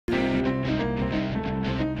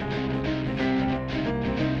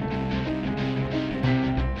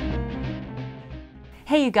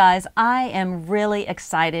Hey you guys, I am really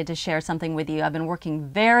excited to share something with you I've been working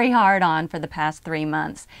very hard on for the past 3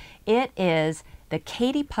 months. It is the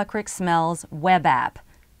Katie Puckrik Smells web app.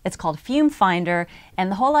 It's called Fume Finder,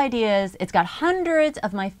 and the whole idea is it's got hundreds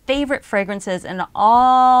of my favorite fragrances in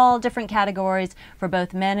all different categories for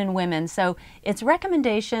both men and women. So it's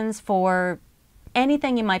recommendations for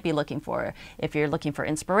anything you might be looking for. If you're looking for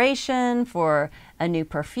inspiration, for a new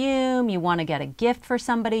perfume, you want to get a gift for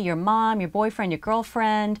somebody, your mom, your boyfriend, your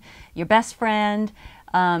girlfriend, your best friend.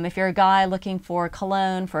 If you're a guy looking for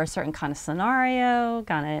cologne for a certain kind of scenario,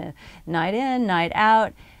 kind of night in, night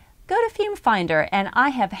out, go to Fume Finder, and I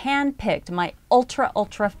have handpicked my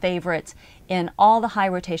ultra favorites in all the high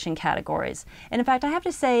rotation categories. And in fact, I have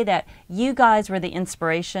to say that you guys were the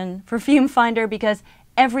inspiration for Fume Finder, because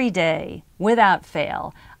every day, without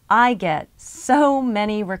fail, I get so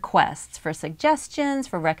many requests for suggestions,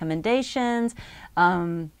 for recommendations.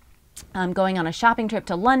 I'm going on a shopping trip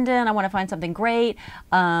to London. I want to find something great.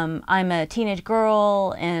 I'm a teenage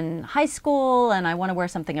girl in high school and I want to wear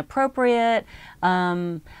something appropriate.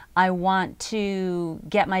 I want to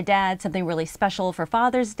get my dad something really special for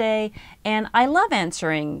Father's Day. And I love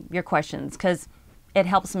answering your questions because it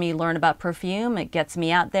helps me learn about perfume. It gets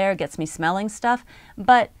me out there, gets me smelling stuff.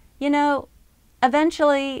 But, you know,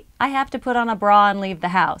 eventually I have to put on a bra and leave the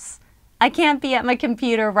house. I can't be at my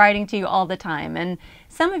computer writing to you all the time. And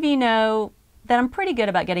some of you know that I'm pretty good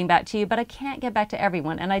about getting back to you, but I can't get back to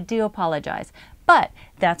everyone, and I do apologize. But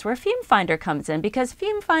that's where Fume Finder comes in, because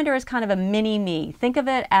Fume Finder is kind of a mini-me. Think of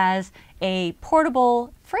it as a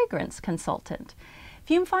portable fragrance consultant.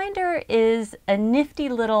 Fume Finder is a nifty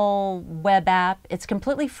little web app. It's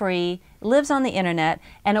completely free, lives on the internet,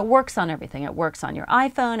 and it works on everything. It works on your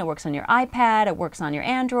iPhone, it works on your iPad, it works on your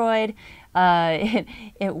Android.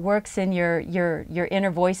 It works in your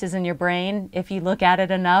inner voices in your brain if you look at it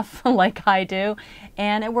enough, like I do,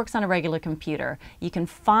 and it works on a regular computer. You can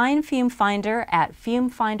find Fume Finder at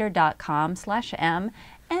fumefinder.com/m,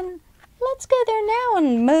 and let's go there now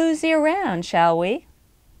and mosey around, shall we?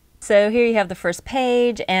 So here you have the first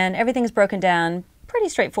page, and everything's broken down pretty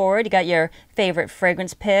straightforward. You got your favorite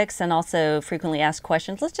fragrance picks and also frequently asked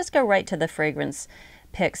questions. Let's just go right to the fragrance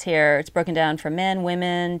picks here. It's broken down for men,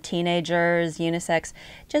 women, teenagers, unisex.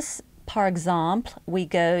 Just par exemple, we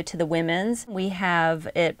go to the women's. We have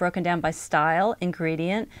it broken down by style,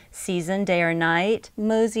 ingredient, season, day or night.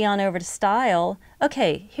 Mosey on over to style.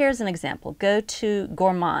 Okay, here's an example. Go to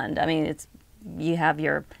gourmand. I mean, you have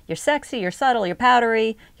your sexy, your subtle, your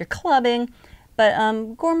powdery, your clubbing, but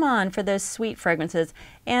gourmand for those sweet fragrances.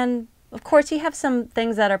 And of course, you have some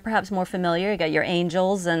things that are perhaps more familiar. You got your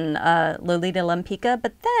Angels and Lolita Lempicka,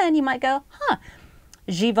 but then you might go,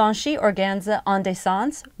 Givenchy Organza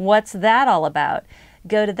Indecence. What's that all about?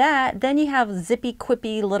 Go to that. Then you have zippy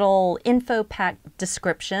quippy little info pack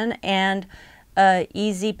description and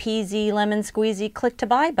easy peasy lemon squeezy click to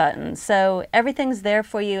buy button. So everything's there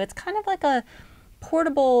for you. It's kind of like a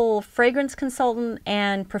portable fragrance consultant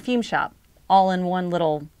and perfume shop all in one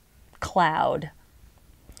little cloud.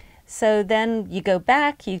 So then you go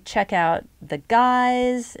back, you check out the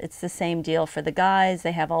guys. It's the same deal for the guys.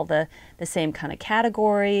 They have all the same kind of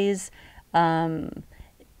categories.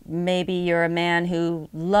 Maybe you're a man who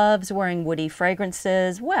loves wearing woody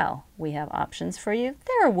fragrances. Well, we have options for you.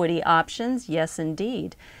 There are woody options, yes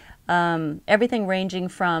indeed. Everything ranging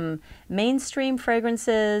from mainstream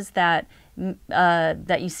fragrances that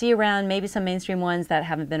you see around, maybe some mainstream ones that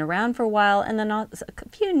haven't been around for a while, and then a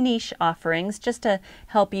few niche offerings just to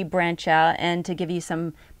help you branch out and to give you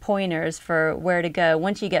some pointers for where to go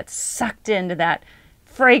once you get sucked into that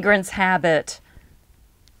fragrance habit.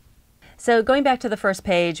 So going back to the first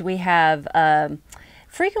page, we have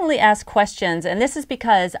frequently asked questions, and this is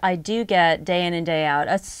because I do get day in and day out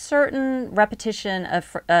a certain repetition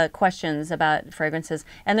of questions about fragrances,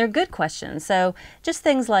 and they're good questions. So just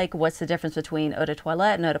things like, what's the difference between eau de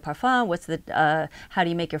toilette and eau de parfum? What's the how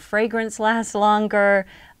do you make your fragrance last longer?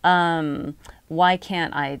 Why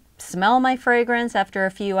can't I smell my fragrance after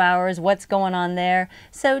a few hours? What's going on there?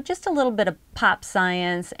 So just a little bit of pop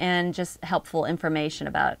science and just helpful information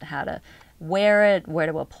about how to wear it, where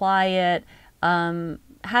to apply it,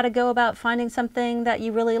 how to go about finding something that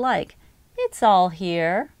you really like. It's all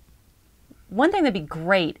here. One thing that'd be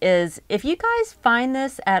great is if you guys find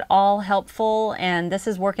this at all helpful and this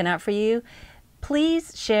is working out for you,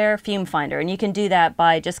 please share Fume Finder. And you can do that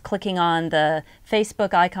by just clicking on the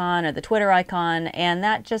Facebook icon or the Twitter icon, and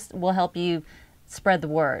that just will help you spread the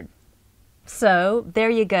word. So there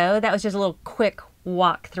you go. That was just a little quick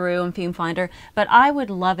walk through on Fume Finder, but I would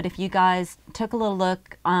love it if you guys took a little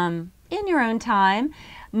look in your own time.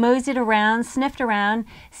 moseyed around, sniffed around,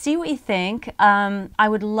 see what you think. I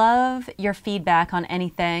would love your feedback on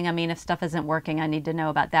anything. I mean, if stuff isn't working, I need to know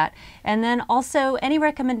about that. And then also any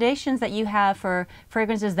recommendations that you have for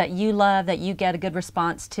fragrances that you love, that you get a good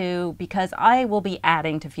response to, because I will be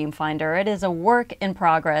adding to Fume Finder. It is a work in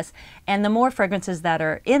progress, and the more fragrances that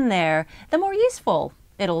are in there, the more useful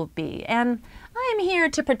it'll be. And I am here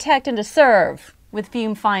to protect and to serve with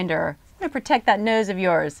Fume Finder. I'm going to protect that nose of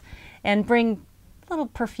yours and bring a little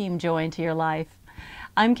perfume joy into your life.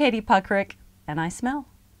 I'm Katie Puckrik, and I smell.